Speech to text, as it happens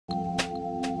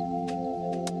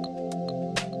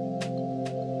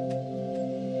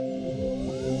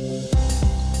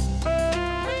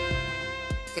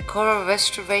Coral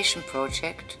Restoration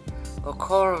Project, or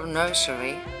Coral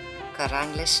Nursery,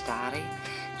 Karang Lestari,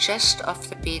 just off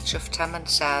the beach of Taman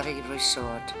Sari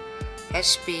resort,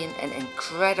 has been an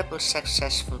incredible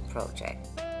successful project.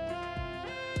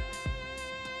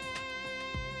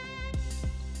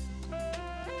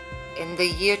 In the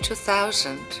year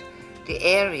 2000, the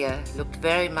area looked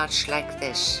very much like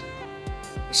this,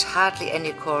 with hardly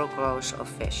any coral growth or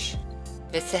fish.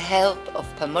 With the help of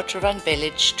Pemuteran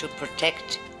village to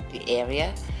protect the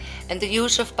area and the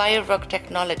use of bio-rock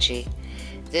technology,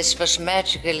 this was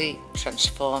magically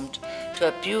transformed to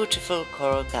a beautiful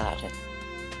coral garden.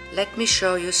 Let me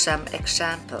show you some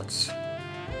examples.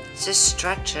 This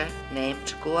structure,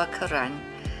 named Goa Karang,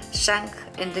 sank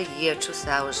in the year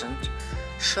 2000,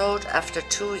 showed after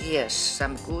 2 years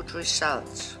some good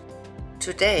results.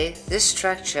 Today, this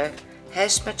structure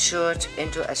has matured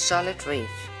into a solid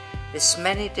reef with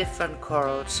many different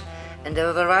corals and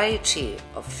a variety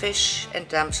of fish and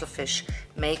damselfish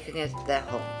making it their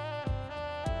home.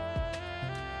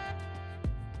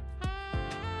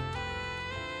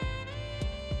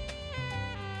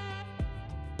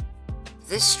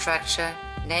 This structure,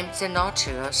 named the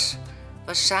Nautilus,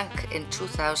 was sunk in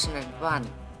 2001.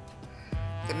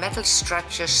 The metal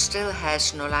structure still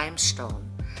has no limestone,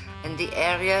 and the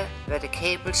area where the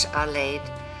cables are laid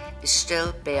is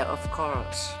still bare of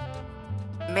corals.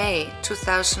 May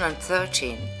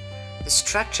 2013, the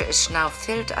structure is now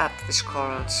filled up with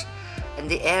corals, and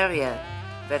the area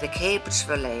where the cables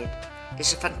were laid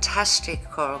is a fantastic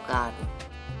coral garden.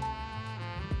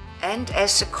 And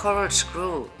as the corals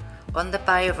grew on the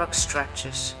bio-rock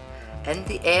structures and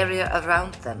the area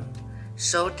around them,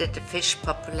 so did the fish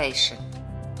population.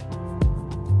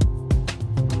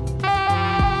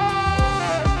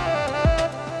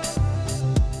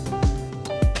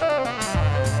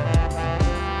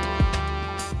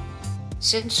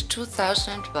 Since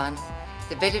 2001,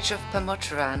 the Village of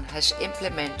Pemuteran has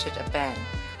implemented a ban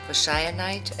for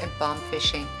cyanide and bomb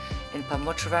fishing in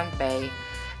Pemuteran Bay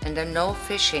and a no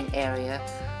fishing area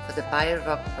for the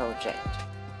bio-rock project.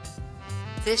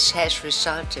 This has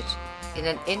resulted in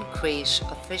an increase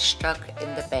of fish stock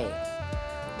in the bay,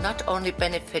 not only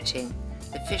benefiting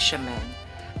the fishermen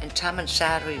and Taman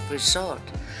Sari resort,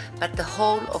 but the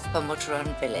whole of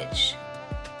Pemuteran village.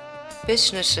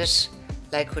 Businesses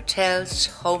like hotels,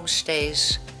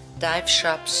 homestays, dive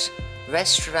shops,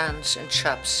 restaurants and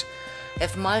shops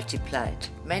have multiplied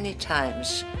many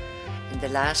times in the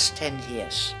last 10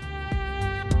 years.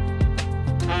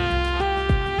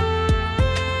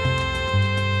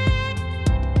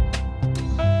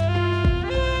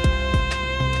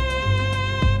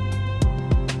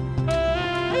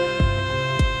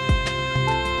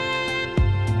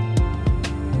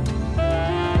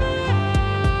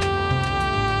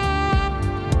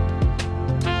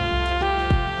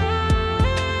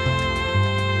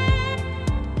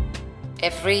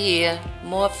 Every year,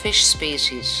 more fish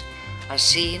species are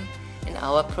seen in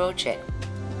our project.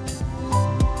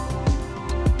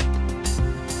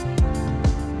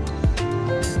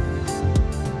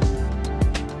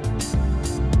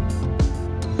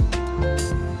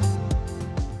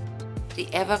 The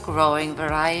ever-growing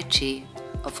variety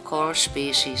of coral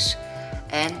species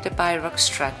and the bio-rock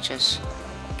structures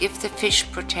give the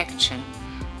fish protection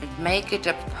and make it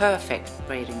a perfect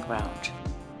breeding ground.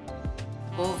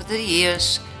 Over the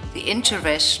years, the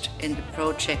interest in the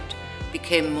project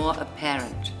became more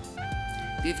apparent.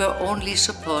 We were only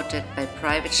supported by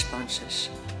private sponsors,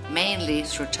 mainly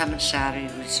through Taman Sari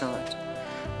Resort,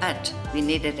 but we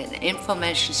needed an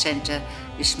information center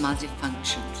with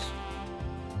multi-functions.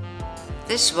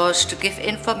 This was to give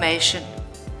information,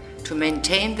 to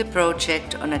maintain the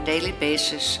project on a daily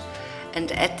basis,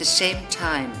 and at the same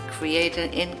time create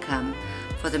an income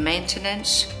for the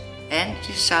maintenance and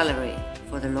the salary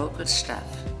for the local staff.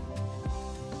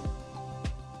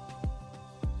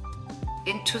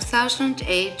 In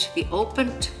 2008, we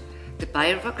opened the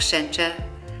bio-rock center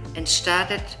and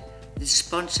started to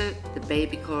sponsor the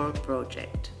Baby Coral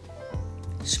Project.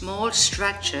 Small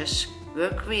structures were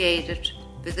created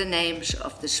with the names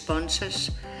of the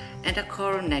sponsors and a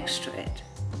coral next to it.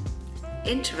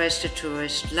 Interested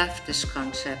tourists loved this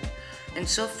concept, and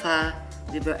so far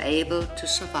we were able to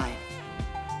survive.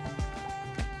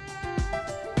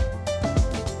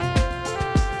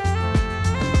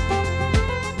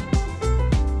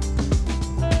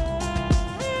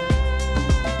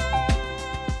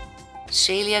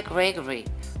 Celia Gregory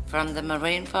from the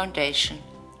Marine Foundation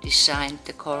designed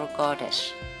the Coral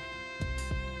Goddess,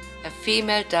 a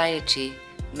female deity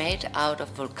made out of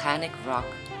volcanic rock,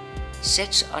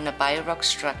 sits on a bio-rock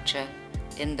structure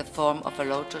in the form of a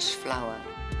lotus flower.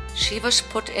 She was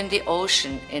put in the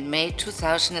ocean in May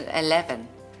 2011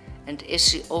 and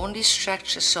is the only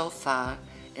structure so far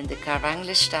in the Karang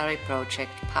Lestari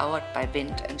Project powered by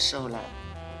wind and solar.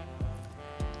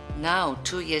 Now,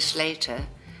 2 years later,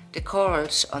 the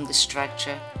corals on the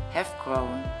structure have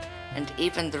grown and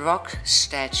even the rock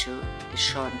statue is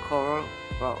showing coral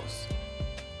growth.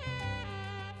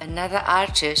 Another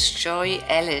artist, Joy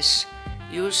Ellis,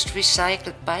 used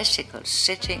recycled bicycles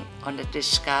sitting on a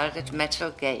discarded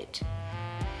metal gate.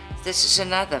 This is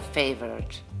another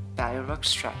favorite biorock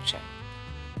structure.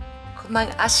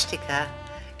 Kumang Astika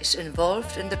is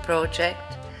involved in the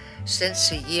project since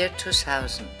the year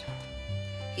 2000.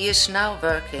 He is now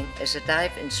working as a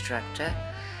dive instructor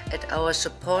at our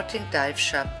supporting dive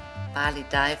shop Bali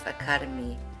Dive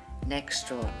Academy next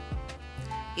door.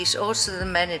 He is also the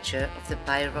manager of the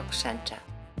Biorock Center.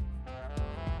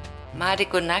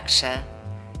 Madigunaksa,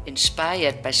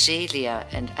 inspired by Celia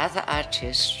and other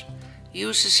artists,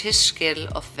 uses his skill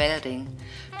of welding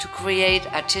to create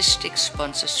artistic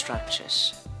sponsor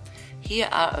structures. Here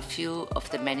are a few of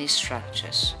the many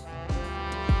structures.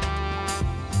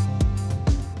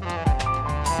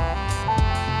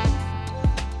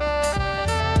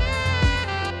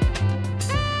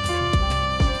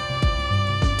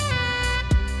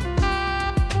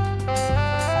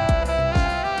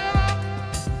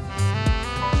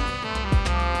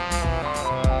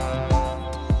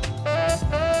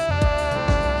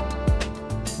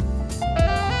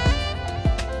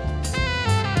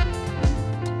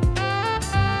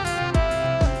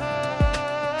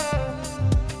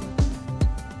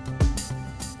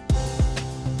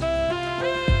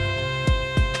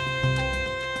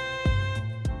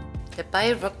 The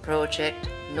Biorock project,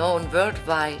 known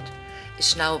worldwide,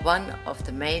 is now one of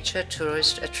the major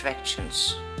tourist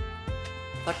attractions.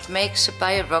 What makes the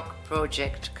Biorock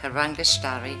project Karang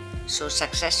Lestari so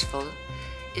successful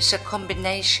is a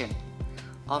combination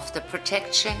of the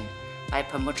protection by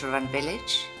Pemuteran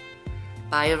village,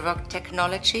 Biorock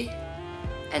technology,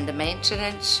 and the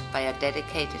maintenance by a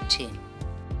dedicated team.